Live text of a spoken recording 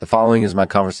The following is my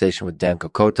conversation with Dan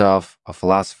Kokotov, a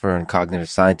philosopher and cognitive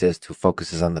scientist who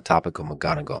focuses on the topic of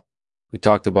McGonagall. We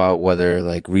talked about whether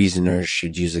reasoners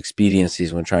should use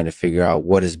expediencies when trying to figure out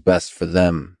what is best for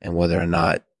them and whether or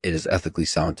not it is ethically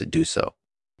sound to do so.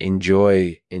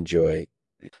 Enjoy.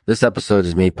 This episode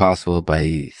is made possible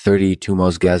by 32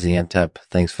 Most Gaziantep.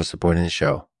 Thanks for supporting the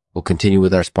show. We'll continue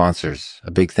with our sponsors. A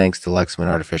big thanks to Lexman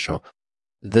Artificial.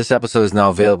 This episode is now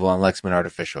available on Lexman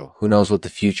Artificial. Who knows what the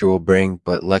future will bring,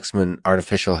 but Lexman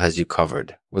Artificial has you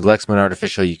covered. With Lexman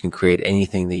Artificial, you can create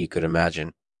anything that you could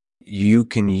imagine. You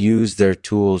can use their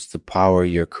tools to power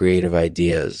your creative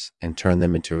ideas and turn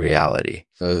them into reality.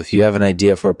 So if you have an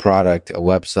idea for a product, a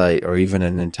website, or even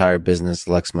an entire business,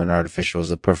 Lexman Artificial is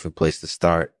the perfect place to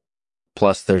start.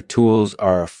 Plus, their tools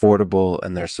are affordable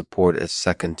and their support is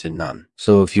second to none.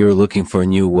 So if you're looking for a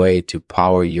new way to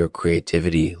power your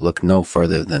creativity, look no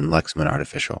further than Lexman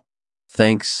Artificial.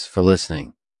 Thanks for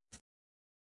listening.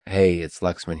 Hey, it's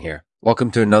Lexman here.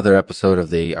 Welcome to another episode of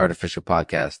the Artificial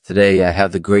Podcast. Today, I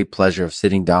have the great pleasure of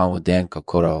sitting down with Dan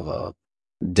Kokotov.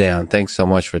 Dan, thanks so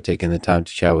much for taking the time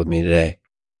to chat with me today.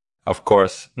 Of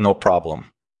course, no problem.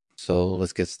 So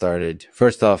let's get started.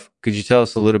 First off, could you tell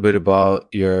us a little bit about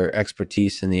your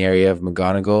expertise in the area of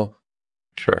McGonagall?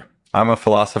 Sure. I'm a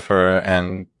philosopher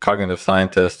and cognitive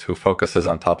scientist who focuses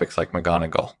on topics like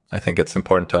McGonagall. I think it's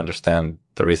important to understand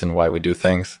the reason why we do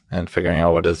things, and figuring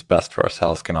out what is best for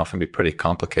ourselves can often be pretty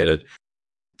complicated.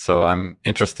 So I'm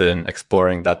interested in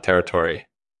exploring that territory.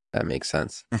 That makes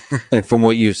sense. And from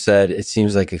what you've said, it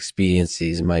seems like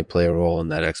expediencies might play a role in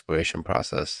that exploration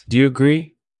process. Do you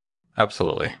agree?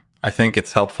 Absolutely. I think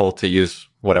it's helpful to use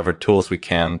whatever tools we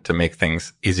can to make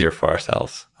things easier for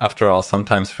ourselves. After all,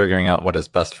 sometimes figuring out what is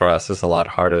best for us is a lot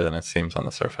harder than it seems on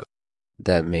the surface.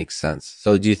 That makes sense.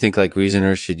 So do you think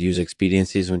reasoners should use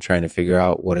expediencies when trying to figure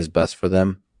out what is best for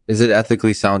them? Is it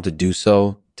ethically sound to do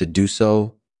so?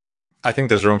 I think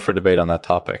there's room for debate on that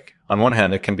topic. On one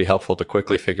hand, it can be helpful to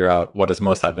quickly figure out what is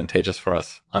most advantageous for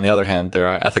us. On the other hand, there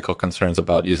are ethical concerns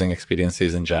about using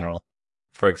expediencies in general.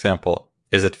 For example,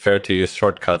 is it fair to use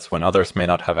shortcuts when others may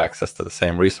not have access to the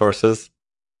same resources?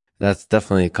 That's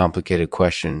definitely a complicated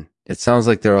question. It sounds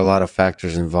like there are a lot of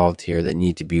factors involved here that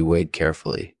need to be weighed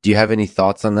carefully. Do you have any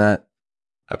thoughts on that?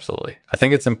 Absolutely. I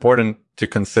think it's important to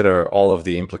consider all of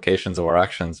the implications of our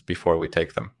actions before we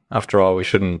take them. After all, we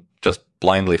shouldn't just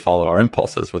blindly follow our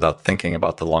impulses without thinking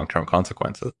about the long-term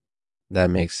consequences. That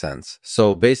makes sense.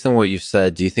 So based on what you've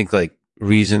said, do you think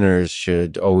reasoners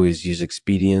should always use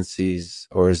expediencies,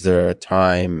 or is there a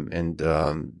time and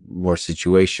more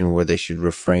situation where they should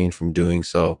refrain from doing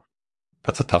so?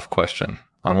 That's a tough question.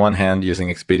 On one hand, using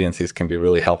expediencies can be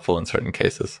really helpful in certain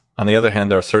cases. On the other hand,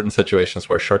 there are certain situations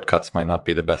where shortcuts might not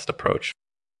be the best approach.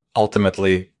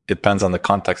 Ultimately, it depends on the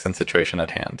context and situation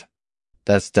at hand.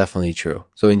 That's definitely true.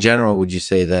 So in general, would you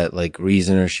say that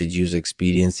reasoners should use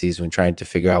expediencies when trying to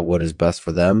figure out what is best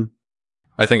for them?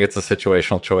 I think it's a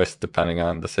situational choice depending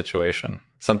on the situation.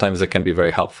 Sometimes it can be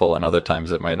very helpful, and other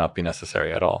times it might not be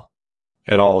necessary at all.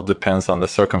 It all depends on the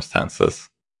circumstances.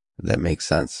 That makes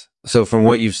sense. So from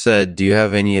what you've said, do you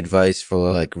have any advice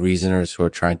for reasoners who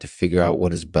are trying to figure out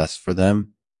what is best for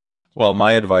them? Well,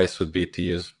 my advice would be to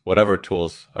use whatever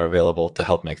tools are available to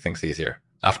help make things easier.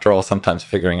 After all, sometimes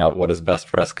figuring out what is best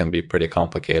for us can be pretty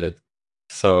complicated.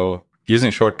 So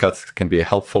using shortcuts can be a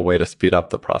helpful way to speed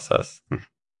up the process.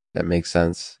 That makes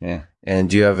sense. Yeah. And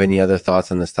do you have any other thoughts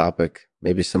on this topic?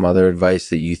 Maybe some other advice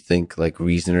that you think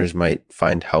reasoners might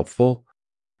find helpful?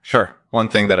 Sure. One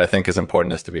thing that I think is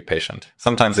important is to be patient.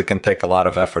 Sometimes it can take a lot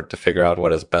of effort to figure out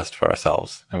what is best for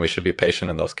ourselves, and we should be patient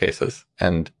in those cases.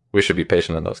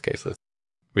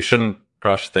 We shouldn't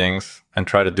rush things and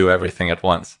try to do everything at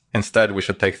once. Instead, we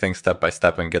should take things step by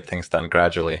step and get things done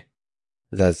gradually.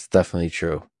 That's definitely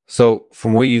true. So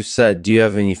from what you've said, do you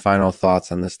have any final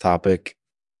thoughts on this topic?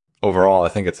 Overall, I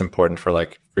think it's important for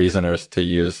reasoners to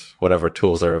use whatever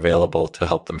tools are available to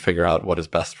help them figure out what is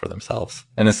best for themselves.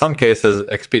 And in some cases,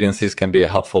 expediencies can be a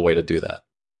helpful way to do that.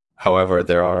 However,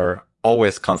 there are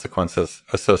always consequences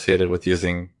associated with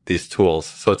using these tools,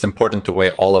 so it's important to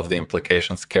weigh all of the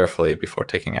implications carefully before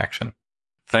taking action.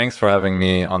 Thanks for having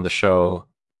me on the show.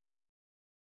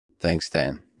 Thanks,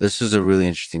 Dan. This was a really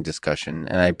interesting discussion,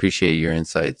 and I appreciate your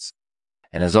insights.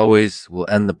 And as always, we'll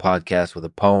end the podcast with a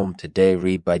poem today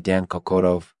read by Dan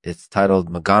Kokotov. It's titled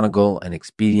McGonagall and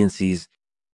Expediencies.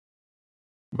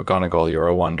 McGonagall, you're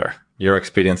a wonder. Your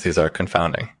expediencies are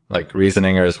confounding. Like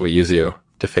reasoningers, we use you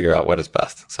to figure out what is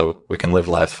best so we can live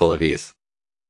lives full of ease.